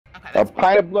A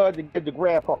pint of blood to give to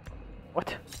Grandpa.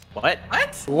 What? What?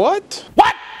 What? What?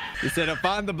 What? He said,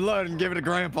 find the blood and give it to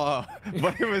Grandpa.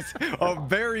 But it was a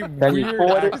very Can you weird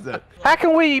afford it? accent. How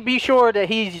can we be sure that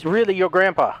he's really your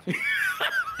grandpa?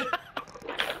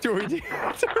 Do we need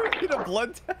a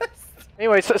blood test?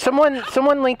 Anyway, so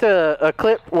someone linked a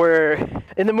clip where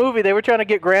in the movie they were trying to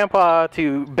get Grandpa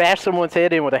to bash someone's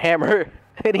head in with a hammer,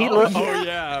 and he looked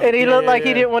and he looked like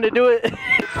he didn't want to do it.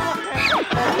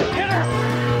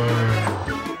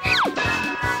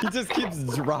 He just keeps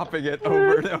dropping it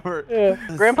over and over.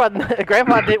 Yeah. Grandpa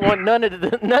didn't want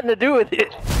nothing to do with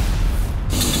it.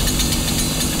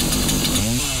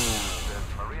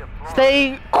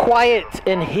 Stay quiet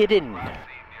and hidden.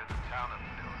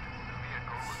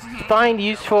 Find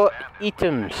useful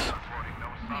items.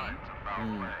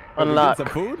 Unlock. We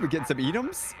get some food? We get some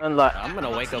items? Unlock. I'm gonna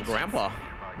wake up Grandpa.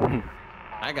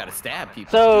 I gotta stab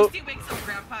people. So He wakes up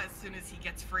Grandpa as soon as he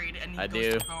gets freed and he I goes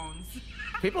do. to phones.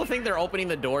 People think they're opening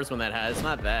the doors when that happens. It's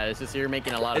not that. It's just you're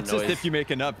making a lot of It's noise. just if you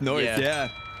make enough noise, yeah.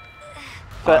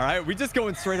 But- All right, we just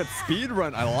going straight up speed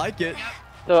run. I like it.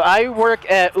 So I work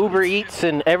at Uber Eats,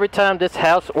 and every time this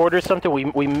house orders something, we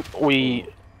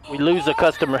lose a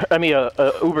customer. I mean,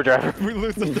 a Uber driver. We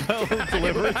lose the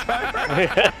delivery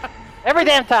driver. Every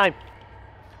damn time.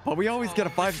 But we always get a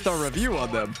 5-star review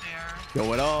on them. There. Yo,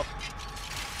 what up?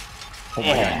 Oh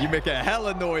my god, you make a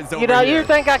hella noise over You know, here. you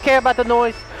think I care about the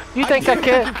noise? You think I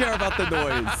care? You care about the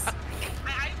noise.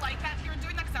 I like that you're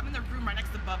doing that because I'm in the room right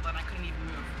next to Bubba and I couldn't even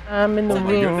move. I'm in the Oh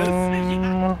my goodness.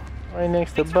 room, right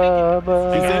next to He said,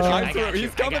 Bubba. I swear,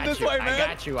 he's coming this way, man.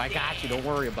 I got you. Don't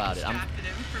worry about it. Distracted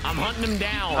him from I'm me. hunting him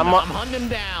down. I'm I'm hunting him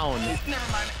down.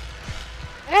 Never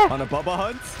mind. On a Bubba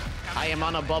hunt? I am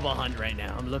on a Bubba hunt right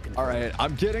now. I'm looking. All right,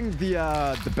 I'm getting the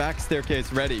back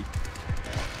staircase ready.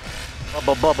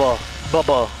 Bubba hump.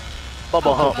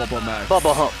 Bubba Max.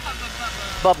 Bubba hump.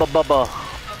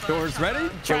 Bubba. Doors ready?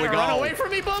 Trying Here to we run go. away from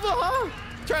me, Bubba, huh?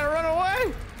 Trying to run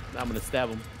away? I'm gonna stab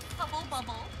him. Bubble,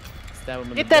 bubble. Stab him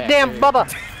in Get the that back. damn There Bubba.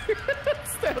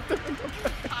 Stab him in the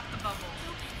back. Pop the bubble.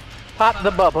 Pop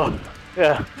the Bubba.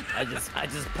 Yeah. I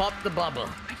just popped the Bubba.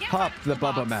 I can't Pop find the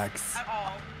toolbox Bubba Max. At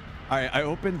all. All right, I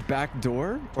opened back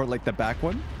door, or like the back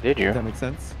one. Did you? Does that make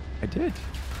sense? I did.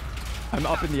 I'm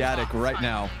up in the attic right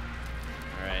now.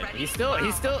 All right. He's still.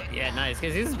 Yeah, nice.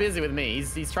 Cause he's busy with me.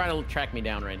 He's trying to track me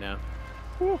down right now.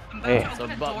 I'm Hey. going to So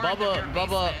open a door into their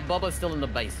basement. Bubba's still in the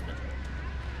basement.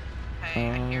 Okay,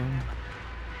 I hear.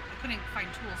 I couldn't find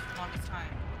tools for the longest time.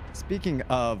 Speaking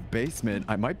of basement,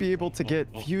 I might be able to get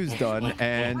fuse done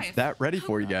and Nice. that ready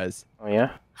for you guys. Oh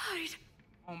yeah.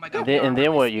 Oh my god. And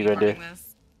then what you gonna do?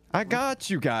 This. I got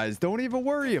you guys. Don't even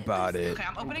worry about it. Okay,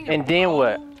 I'm opening And then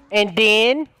what? And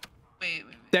then? Wait.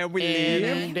 Then we leave.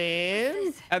 And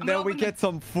then And then we get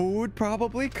some food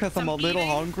probably because I'm a Some little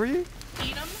eating. hungry.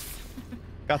 Eat 'em.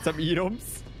 Got some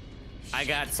items. I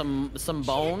got some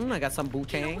bone. I got some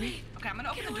bootang. Okay, I'm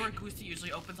gonna open the door Goosey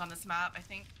usually opens on this map, I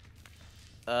think.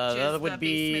 That Just would the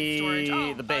be basement storage.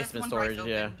 Oh, the that's basement one door storage. is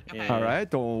Yeah. open. Okay. Yeah. All right,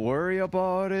 don't worry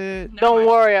about it. Never Don't mind.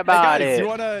 worry Hey about guys,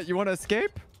 it. you wanna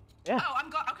escape? Yeah. Oh, I'm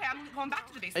going back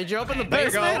to the basement. Did you open the Okay.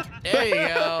 basement? There you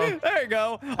go. There you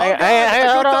go. Hey,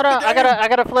 hold on. I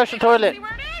gotta flush the toilet. See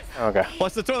where it is? Okay.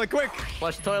 Flush the toilet quick.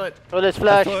 Flush the toilet. Toilet's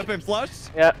flush. Toilet been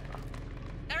flushed. Yeah.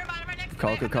 Everybody right next to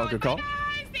Call, me. I'm call, going, call. Bye,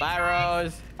 guys. Bye,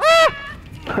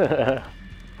 Rose.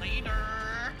 Later.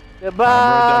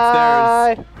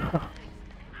 Goodbye.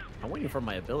 I'm waiting for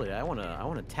my ability. I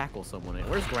wanna tackle someone.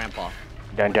 Where's Grandpa?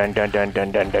 Dun dun dun dun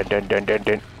dun dun dun dun dun dun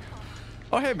dun.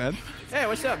 Oh hey man. Hey,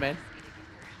 what's up, man?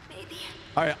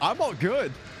 All right, I'm all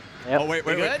good. Yep. Oh wait.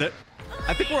 We good?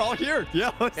 I think we're all here.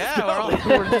 Yeah. Let's Yeah, go.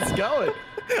 we're just going.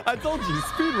 I told you,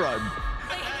 speed run.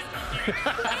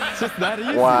 It's just that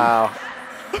easy. Wow.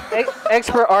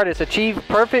 Expert artists achieve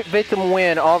perfect victim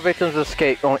win. All victims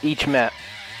escape on each map.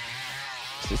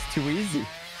 It's just too easy.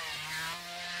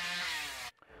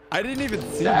 I didn't even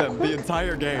see them the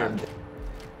entire game.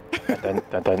 Dun,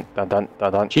 dun, dun, dun, dun,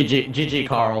 dun, dun. GG,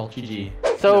 Carl. GG.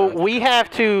 So we have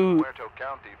to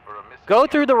go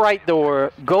through the right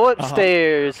door, go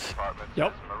upstairs,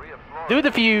 Yep. do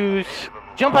the fuse,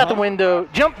 jump out the window,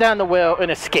 jump down the well,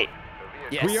 and escape.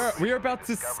 Yes. We are about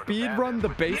to speed run the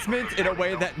basement in a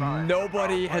way that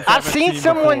nobody has I've ever seen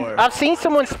someone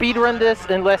before. speed run this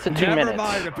in less than 2 Never minutes.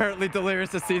 mind. Apparently,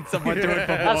 Delirious has seen someone do it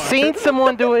before. I've seen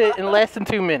someone do it in less than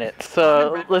 2 minutes.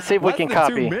 So let's see if we Less can than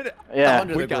copy. 2 minutes? Yeah.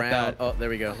 Under we the got ground. that. Oh, there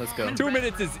we go. Let's go. 2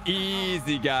 minutes is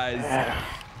easy, guys. All right.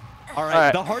 All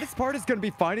right. The hardest part is going to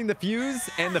be finding the fuse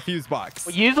and the fuse box.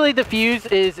 Usually the fuse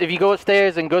is if you go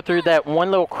upstairs and go through that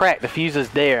one little crack, the fuse is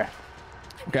there.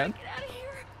 Okay.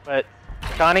 But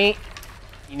Connie,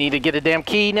 You need to get a damn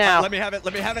key now. Let me have it.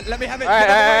 Let me have it. Let me have it. All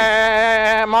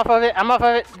right, I'm off of it. I'm off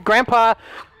of it. Grandpa,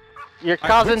 you're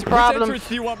causing problems. Which entrance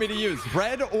do you want me to use?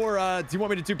 Red or do you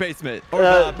want me to do basement or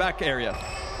back area?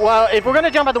 Well, if we're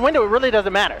gonna jump out the window, it really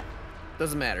doesn't matter.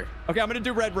 Doesn't matter. Okay, I'm gonna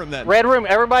do red room then. Red room.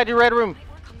 Everybody do red room.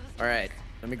 All right.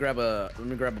 Let me grab a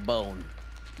bone.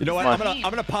 You know what? I'm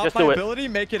gonna pop Just my do it. ability,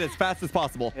 make it as fast as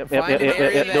possible. Yep. Find an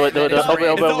area Do it. that is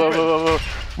Oh,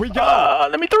 We go.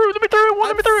 let me through. Let me through.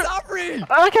 Let me through. Sorry.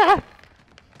 Okay.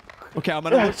 Okay, I'm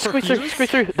gonna look for Squeeze through. fuse. Squeeze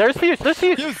through. There's fuse. There's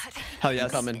fuse. Fuse. Hell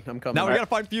yes. I'm coming. Now we gotta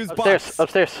find fuse Upstairs. box.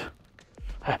 Upstairs.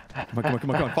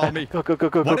 Come on. Follow me. Go. What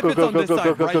if it's on this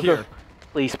side, right here?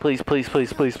 Please.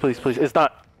 It's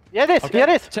not. Yeah, it is. Okay. Yeah,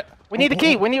 it is. We need the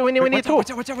key. We need a tool. Watch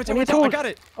out. We need I tools. got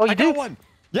it. Oh, you I do? got one.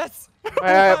 Yes.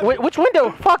 Which window?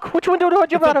 Fuck. Which window do I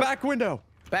jump It's out the of? back window.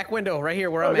 Back window, right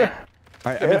here where I'm at.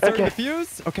 All right, I'm inserting okay. the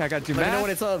fuse. Okay, I gotta do Let me know math.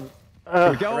 when it's on. Here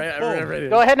we go. Right.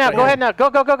 Go ahead now. Go ahead now. Go.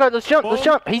 Let's jump. Let's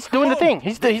jump. He's doing the thing.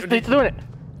 He's doing it.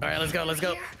 All right, let's go.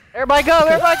 Everybody go. Go. Oh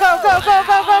my God.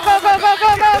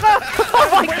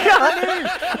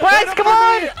 Bryce, come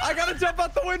on. I gotta jump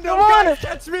out the window. Come on. Guys,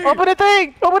 catch me. Open the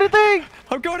thing.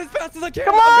 I'm going as fast as I can.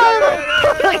 Come on.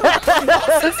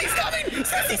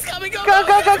 Sissy's coming. Go. Go.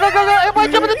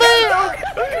 Everybody jump in the thing.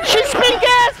 She spin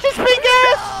gas.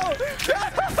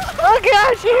 Oh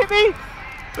God, she hit me.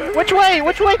 Which way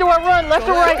do I run? Left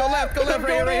or right? Go left.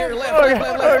 Right here.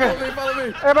 Left. Follow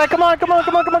me. Everybody, come on.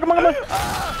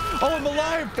 Oh, I'm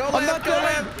alive. Go I'm left. not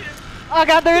dead. Oh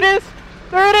God, there it is.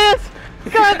 Go.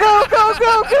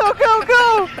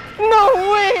 No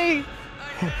way.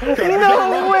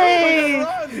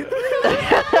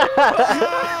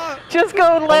 Just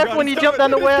go left when you jump down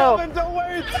the well. Don't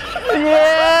wait.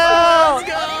 Yeah. Let's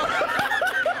go.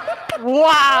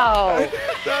 Wow.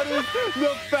 That is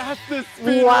the fastest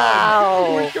speed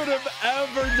Wow. we could have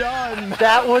ever done.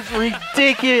 That was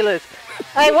ridiculous.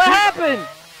 Hey, what happened?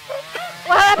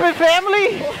 What happened,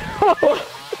 family?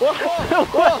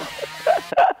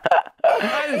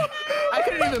 I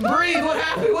couldn't even breathe. What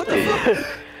happened? What the fuck?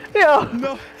 Yeah.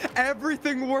 No,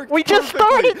 everything worked. We just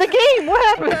started the game. What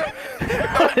happened?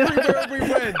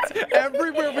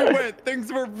 Everywhere we went,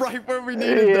 things were right where we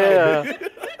needed them.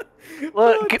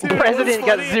 Look, President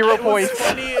got 0 points. What's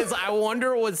funny is I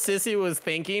wonder what Sissy was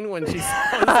thinking when she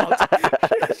saw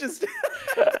us. Just...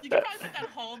 You can probably put that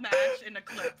whole match in a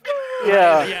clip.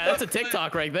 Yeah, that's a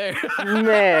TikTok right there.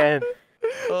 man.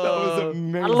 That was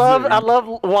amazing. I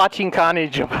love watching Connie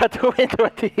jump out the window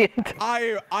at the end.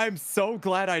 I'm so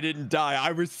glad I didn't die.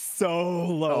 I was so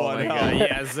low on health. God,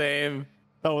 yeah, same.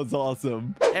 That was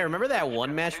awesome. Hey, remember that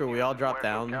one match where we all dropped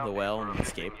down the well and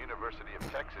escaped?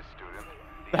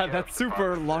 That's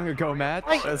super long ago, Matt.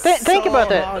 Like, think about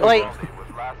that. Like,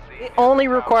 it only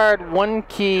required one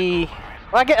key.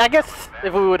 Well, I guess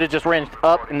if we would have just ran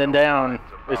up and then down,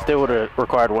 it still would have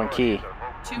required one key.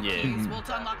 2 keys. We'll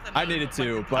unlock them. I needed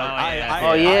to, but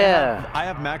I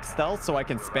have max stealth, so I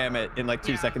can spam it in like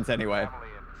 2 seconds anyway.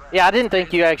 Yeah, I didn't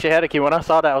think you actually had a key. When I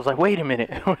saw that, I was like, wait a minute.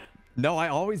 No, I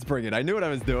always bring it. I knew what I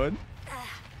was doing.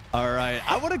 All right,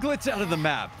 I want to glitch out of the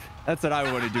map. That's what I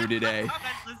want to do today.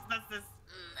 That's this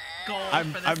goal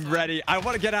I'm for this one. ready. I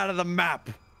want to get out of the map.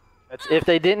 That's if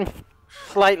they didn't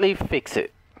slightly fix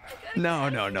it. No,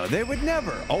 they would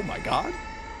never. Oh my God.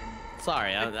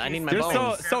 Sorry, I need my You're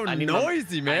bones. so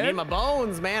noisy, man. I need my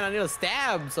bones, man. I need to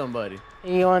stab somebody.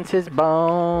 He wants his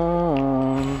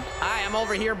bones. Hi, I'm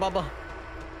over here, Bubba.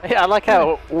 Yeah, I like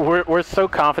how we're so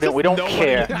confident we don't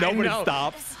care. Nobody I know.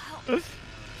 stops.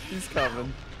 He's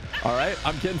coming. All right,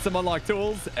 I'm getting some unlocked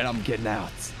tools, and I'm getting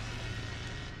out.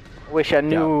 Wish I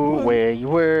knew where you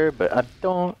were, but I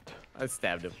don't. I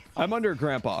stabbed him. I'm under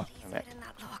Grandpa,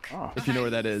 Oh, if you know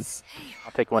where that is.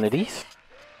 I'll take one of these.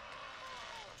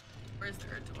 Where's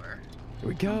her door? Here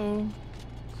we go.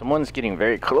 Someone's getting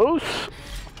very close.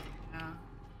 Yeah.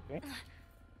 Okay.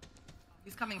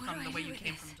 He's coming from the way you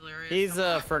came from Delirious. He's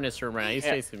furnace room right now. He's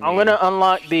chasing me. I'm gonna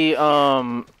unlock the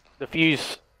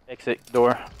fuse exit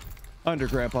door. Under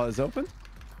Grandpa is open.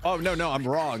 Oh, no, I'm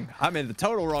wrong. I'm in the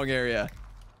total wrong area.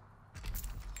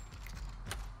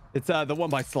 It's the one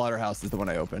by Slaughterhouse is the one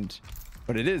I opened.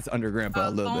 But it is under Grandpa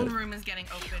a little Phone bit. room is getting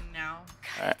open now.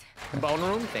 Alright. Bone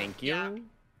room, thank you. Yeah.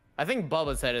 I think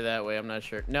Bubba's headed that way. I'm not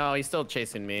sure. No, he's still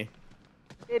chasing me.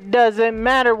 It doesn't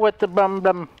matter what the bum.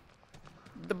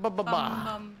 The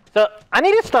ba. So I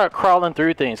need to start crawling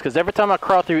through things because every time I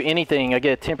crawl through anything, I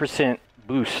get a 10%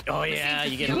 boost. Oh yeah,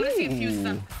 you get. I'm gonna see a few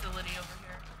stuff facility over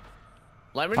here.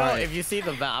 Let me know if you see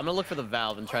the valve. I'm gonna look for the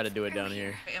valve and try to do it down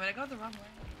here. Wait, I'm gonna go the wrong way.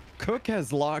 Cook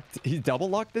has locked, he's double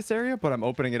locked this area, but I'm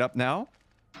opening it up now.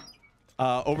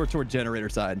 Over toward generator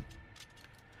side.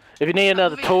 If you need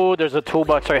another tool, there's a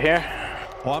toolbox right here.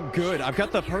 Oh, I'm good. I've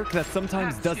got the perk that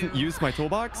sometimes doesn't use my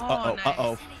toolbox. Uh-oh, nice.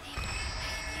 uh-oh.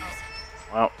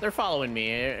 Well, They're following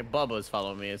me. Bubba's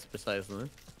following me. It's precisely.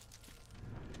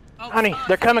 Oh, Connie,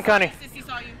 they're coming, Connie. Sissy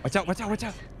saw you. Watch out, watch out, watch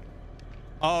out.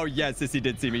 Oh, yes, Sissy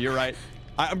did see me. You're right.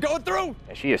 I'm going through.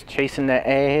 Yeah, she is chasing that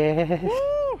ass.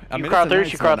 Woo! I mean, crawled it's a through, nice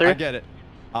she crawled one. I through. get it.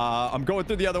 I'm going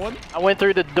through the other one. I went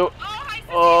through the door. Oh, hi, Sissy.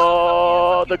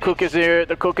 Oh, the cook is here.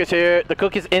 The cook is here. The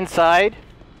cook is inside.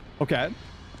 Okay.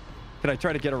 Can I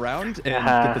try to get around and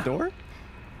get the door?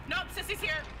 Nope, Sissy's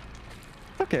here.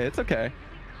 It's okay, it's okay.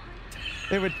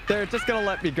 They're just gonna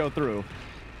let me go through.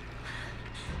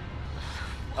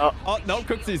 Oh, no,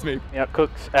 Cook sees me. Yeah,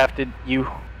 cook's after you.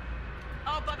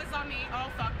 Oh, Bubba's on me. Oh,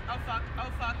 fuck. Oh, fuck.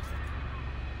 Oh, fuck.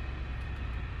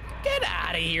 Get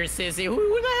out of here, sissy. Who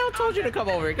the hell told you to come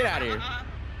over here? Get out of here.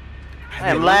 I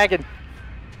am lagging.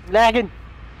 Lagging.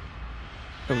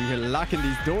 Oh, you're locking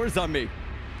these doors on me.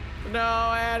 No,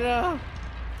 Anna.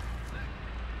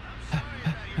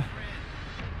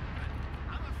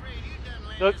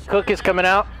 Cook is coming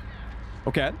out.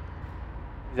 Okay.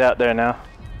 He's out there now.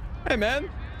 Hey, man.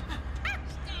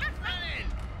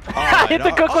 I hit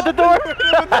the cook with the door.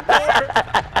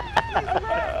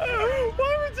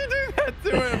 Why would you do that to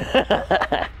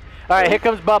him? All right, here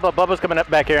comes Bubba. Bubba's coming up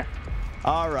back here.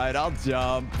 All right, I'll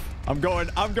jump. I'm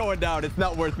going down. It's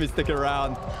not worth me sticking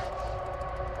around.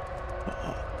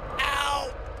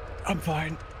 Ow! I'm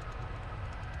fine.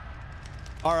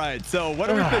 All right, so what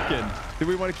are we thinking? Do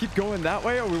we want to keep going that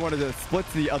way, or we want to split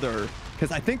to the other?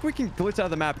 Because I think we can glitch out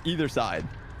of the map either side.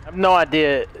 I have no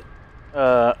idea.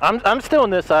 I'm still on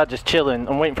this side, just chilling.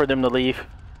 I'm waiting for them to leave.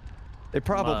 They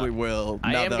probably will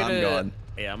now that I'm gone.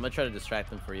 Yeah, I'm gonna try to distract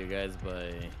them for you guys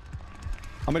by.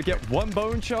 I'm gonna get one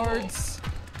bone shards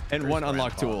and one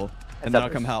unlock tool, and then I'll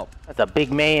come help. That's a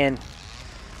big man.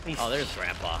 Oh, there's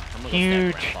Grandpa. I'm gonna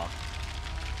huge. go stab Grandpa.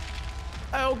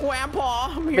 Oh,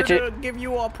 Grandpa, I'm here to give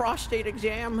you a prostate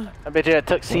exam. I bet you that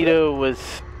tuxedo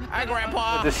was Hi,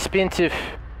 Grandpa. expensive.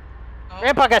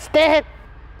 Grandpa got stabbed.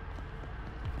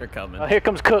 They're coming. Oh, here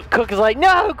comes Cook. Cook is like,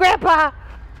 no, Grandpa.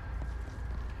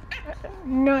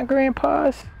 Not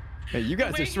Grandpa's. Hey, you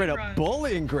guys are straight up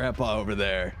bullying Grandpa over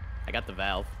there. I got the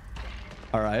valve.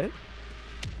 All right.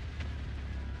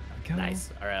 Nice.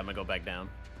 All right, I'm gonna go back down.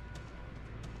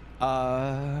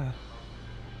 I'm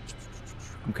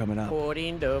coming up.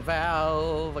 Putting the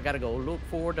valve. I gotta go look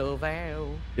for the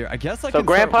valve. Here, I guess I So can.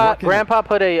 Grandpa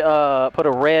put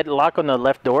a red lock on the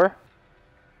left door.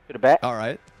 To the back. All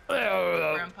right.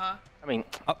 Grandpa. I mean,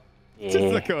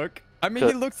 Just the cook. I mean,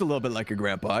 he looks a little bit like a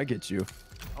grandpa. I get you.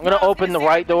 I'm gonna open the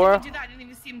right door. I didn't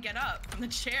even see him get up from the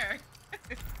chair.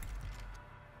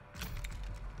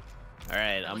 All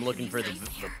right, I'm looking for the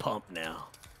pump now.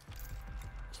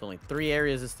 There's only 3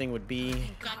 areas this thing would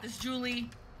be. Got this, Julie.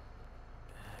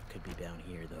 Could be down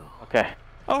here though. Okay.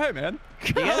 Oh, hey, man.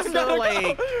 Do you guys know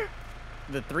like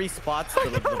the 3 spots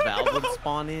the valve would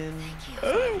spawn in?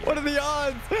 What are the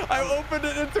odds? I opened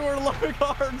it into her loving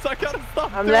arms. I gotta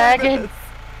stop. I'm lagging. This.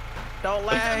 Don't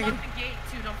lag. Unlock the gate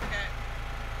too, don't forget.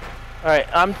 All right,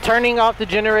 I'm turning off the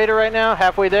generator right now.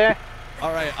 Halfway there.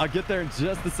 All right, I'll get there in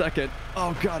just a second.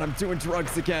 Oh God, I'm doing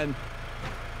drugs again.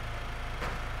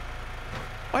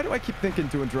 Why do I keep thinking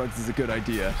doing drugs is a good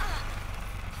idea?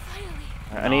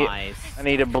 I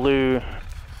need a blue.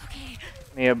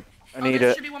 I need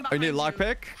a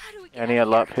lockpick. I need a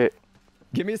lockpick.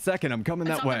 Give me a second. I'm coming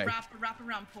that way. Wrap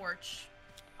around porch,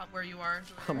 up where you are.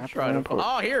 I'm trying to.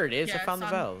 Oh, here it is. Yeah, I found the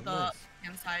valve. Nice.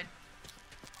 Inside.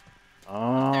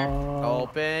 Oh.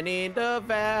 Opening the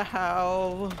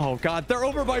valve. Oh God, they're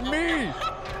over by me.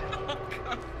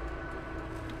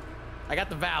 I got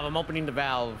the valve. I'm opening the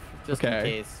valve just in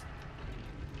case.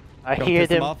 I hear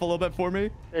them off a little bit for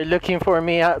me. They're looking for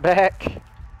me out back.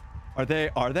 Are they?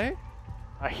 Are they?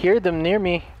 I hear them near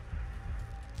me.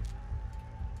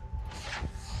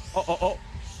 Oh.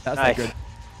 That's nice. not good.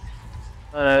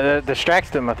 That distracts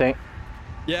them, I think.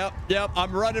 Yep.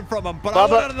 I'm running from them, but Bubba,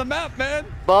 I went out of the map, man.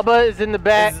 Bubba is in the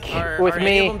back with me. Are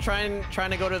any of them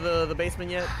trying to go to the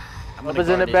basement yet? Bubba's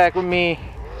in the back with me.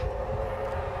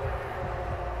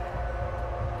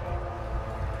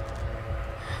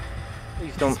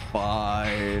 Please don't. It's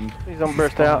fine. Please don't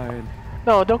burst out.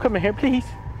 No, don't come in here, please.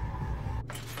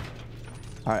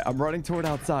 All right, I'm running toward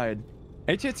outside.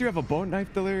 Any chance you have a bone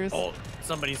knife, Delirious? Oh,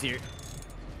 somebody's here.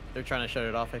 They're trying to shut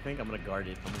it off, I think. I'm gonna guard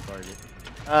it.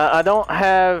 I don't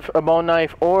have a bone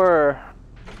knife or...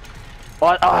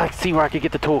 Oh, I see where I could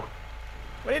get the tool.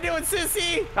 What are you doing,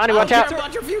 sissy? Connie, watch out.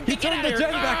 He turned the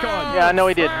gen back on. Yeah, I know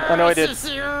he did.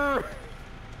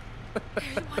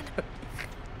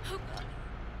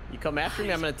 You come after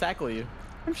me, I'm gonna tackle you.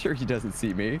 I'm sure he doesn't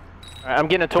see me. All right, I'm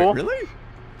getting a tool. Wait, really?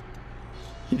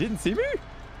 He didn't see me?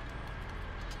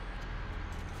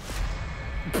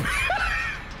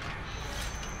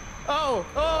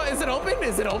 Oh, is it open?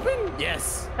 Is it open?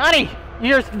 Yes. Honey,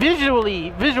 you're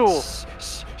visual.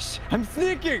 Shh. I'm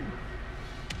thinking.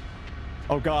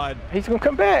 Oh God. He's gonna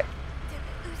come back.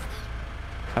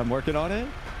 I'm working on it.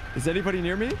 Is anybody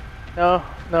near me? No,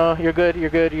 you're good. You're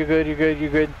good.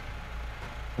 We're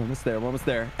almost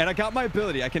there. And I got my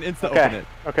ability. I can open it.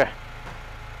 Okay.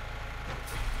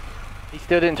 He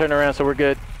still didn't turn around, so we're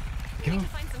good. I need to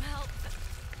find some help.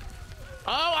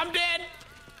 Oh, I'm dead.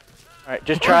 All right,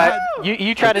 just try.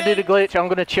 You try to do the glitch. I'm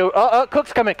gonna chill. Oh,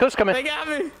 Cook's coming. They got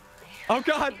me. Oh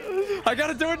God. I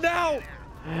gotta do it now.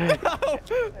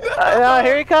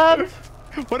 Here he comes.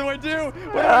 What do I do?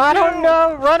 I don't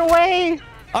know. Run away.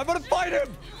 I'm gonna fight him.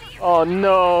 Oh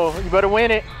no, you better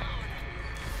win it.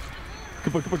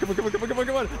 Come on.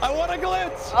 I want a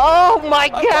glitch. Oh my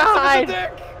I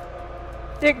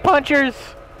God. Dick punchers.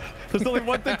 There's only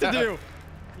one thing to do.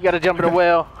 You gotta jump in the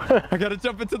well. I gotta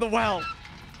jump into the well.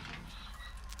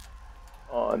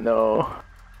 Oh no.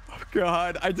 Oh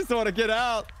God, I just want to get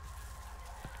out.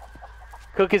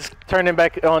 Cook is turning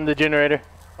back on the generator.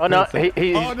 Oh no,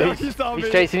 he saw me.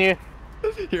 He's chasing you.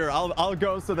 Here, I'll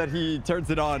go so that he turns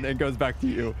it on and goes back to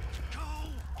you.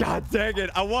 God dang it,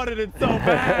 I wanted it so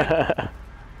bad.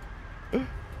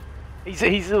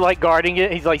 He's like guarding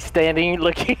it. He's like standing,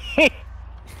 looking. He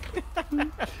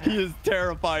is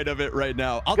terrified of it right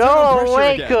now. I'll Go turn on pressure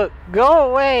away, again. Cook.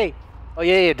 Go away. Oh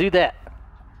yeah, do that.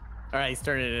 All right, he's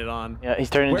turning it on. Yeah, he's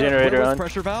turning the Where generator was on.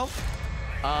 pressure valve?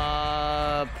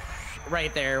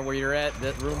 Right there where you're at,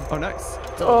 that room. Oh, nice.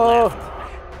 To the left.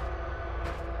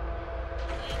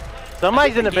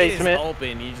 Somebody's in the gate is basement.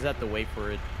 open. You just have to wait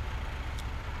for it.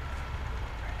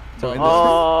 So in this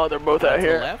Oh, they're both out To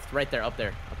here. the left, right there, up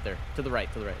there. To the right.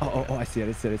 Oh, I see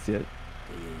it. Yeah.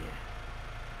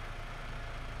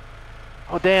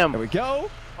 Oh damn. There we go.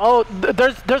 Oh,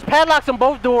 there's padlocks on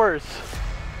both doors.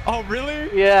 Oh, really?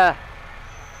 Yeah.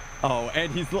 Oh,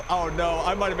 and oh no,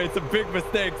 I might have made some big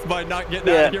mistakes by not getting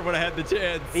out of here when I had the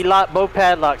chance. He locked both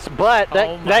padlocks, but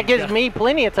that gives me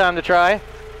plenty of time to try.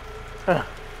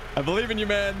 I believe in you,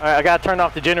 man. All right, I gotta turn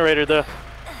off the generator though.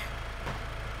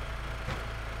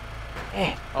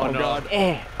 Oh no. God.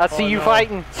 I see you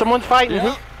fighting. Someone's fighting.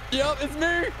 Yep, it's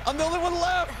me. I'm the only one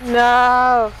left.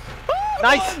 No.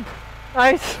 Nice.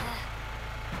 Nice.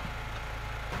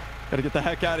 Gotta get the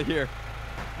heck out of here.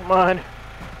 Come on.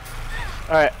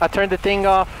 All right, I turned the thing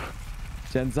off.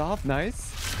 Gen's off.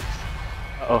 Nice.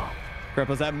 Uh-oh.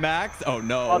 Grandpa's at max. Oh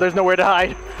no. Oh, there's nowhere to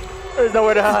hide. There's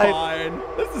nowhere to hide. Fine.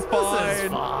 This is fine.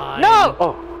 No!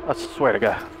 Oh, I swear to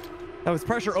God. That was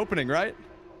pressure opening, right?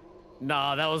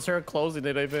 Nah, that was her closing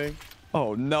it, I think.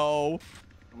 Oh no.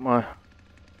 Come on.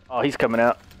 Oh, he's coming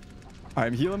out.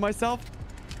 I'm healing myself.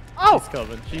 Oh! She's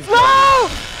coming. No!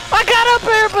 I got up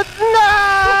there, but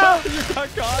no! You got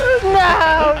caught.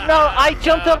 No! I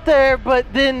jumped up there,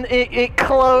 but then it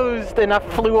closed and I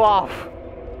flew off.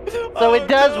 So it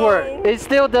does work. It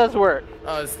still does work.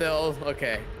 Oh, it's still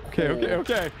okay.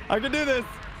 Okay. I can do this.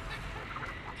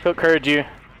 Cook heard you.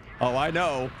 Oh, I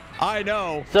know.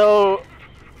 So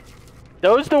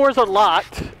those doors are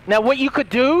locked. Now what you could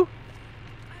do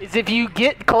is if you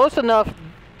get close enough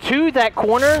to that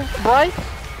corner, Bryce.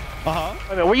 Uh-huh.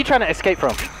 I mean, where are you trying to escape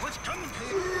from?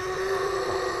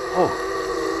 Oh.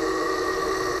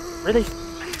 Really?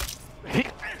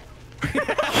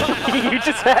 You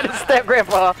just had to step,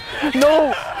 Grandpa.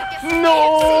 No!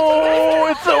 No!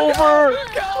 It's over!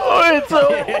 Oh, it's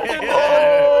over!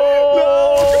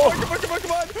 Oh! No!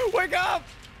 Come on! Wake up!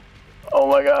 Oh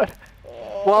my God.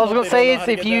 Well, I was gonna say is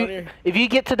if you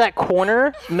get to that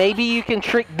corner, maybe you can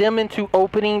trick them into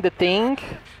opening the thing,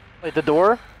 like the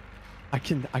door. I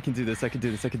can do this. I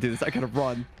gotta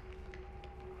run.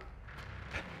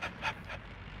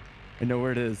 I know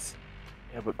where it is.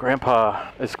 Yeah, but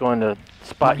Grandpa is going to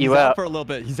spot you He's out. for a little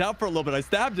bit. He's out for a little bit. I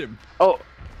stabbed him. Oh.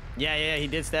 Yeah, he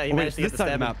did stab. He Wait, managed to get this the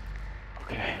side of the stab.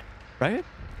 map. Okay. Right?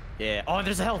 Yeah. Oh,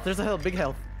 there's a health. Big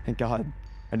health. Thank God.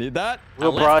 I need that.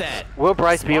 Will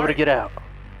Bryce be able to get out?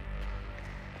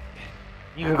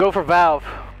 You can go for Valve.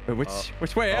 Wait,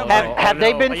 which way am I? Have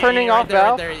they been turning off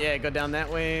Valve? Right there. Yeah, go down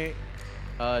that way.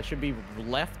 It should be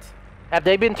left. Have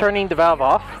they been turning the valve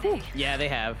off? Yeah, they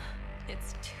have.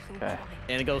 It's too Okay.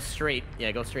 And it goes straight.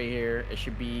 Yeah, go straight here. It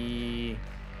should be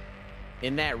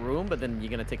in that room, but then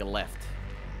you're gonna take a left.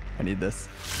 I need this.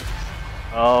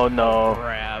 Oh no.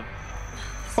 Grab.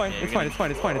 It's fine. Yeah, It's you're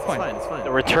fine. It's fine.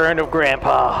 The return of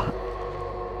Grandpa.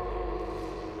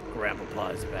 Grandpa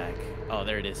is back. Oh,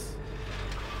 there it is.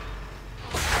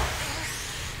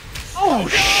 Oh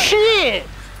shit!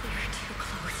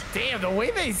 Damn, the way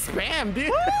they spam,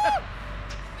 dude.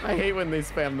 I hate when they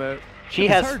spam that. She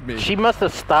must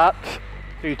have stopped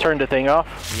to turn the thing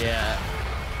off. Yeah.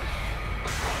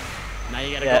 Now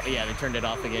you gotta go. Yeah, they turned it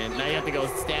off again. Now you have to go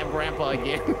stab Grandpa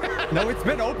again. No, it's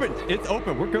been open. It's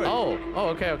open. We're good. Oh,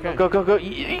 okay. Go.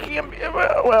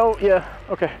 Well, yeah.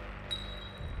 Okay.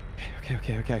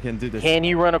 Okay. I can do this. Can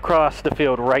you run across the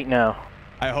field right now?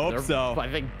 I hope so. I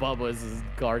think Bubba's is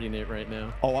guarding it right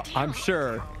now. Oh, I'm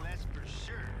sure.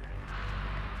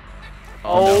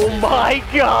 Oh no. My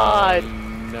God!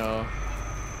 No.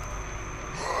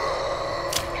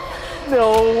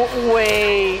 No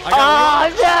way! Oh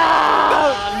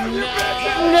no!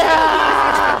 No!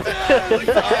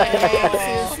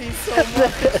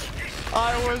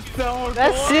 I was so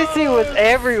That close. sissy was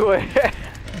everywhere.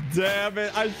 Damn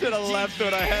it! I should have left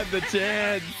when I had the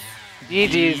chance.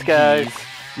 GG's, guys.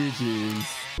 GG's.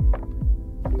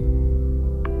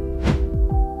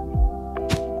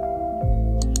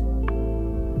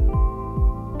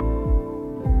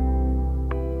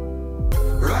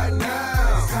 Right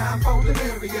now, it's time for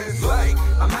delirious. Like,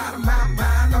 I'm out of my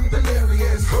mind, I'm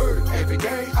delirious. Every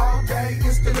day, all day,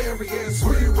 it's delirious.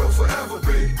 We will forever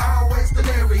be always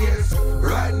delirious.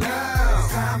 Right now,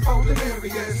 it's time for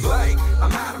delirious. Like,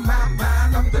 I'm out of my mind.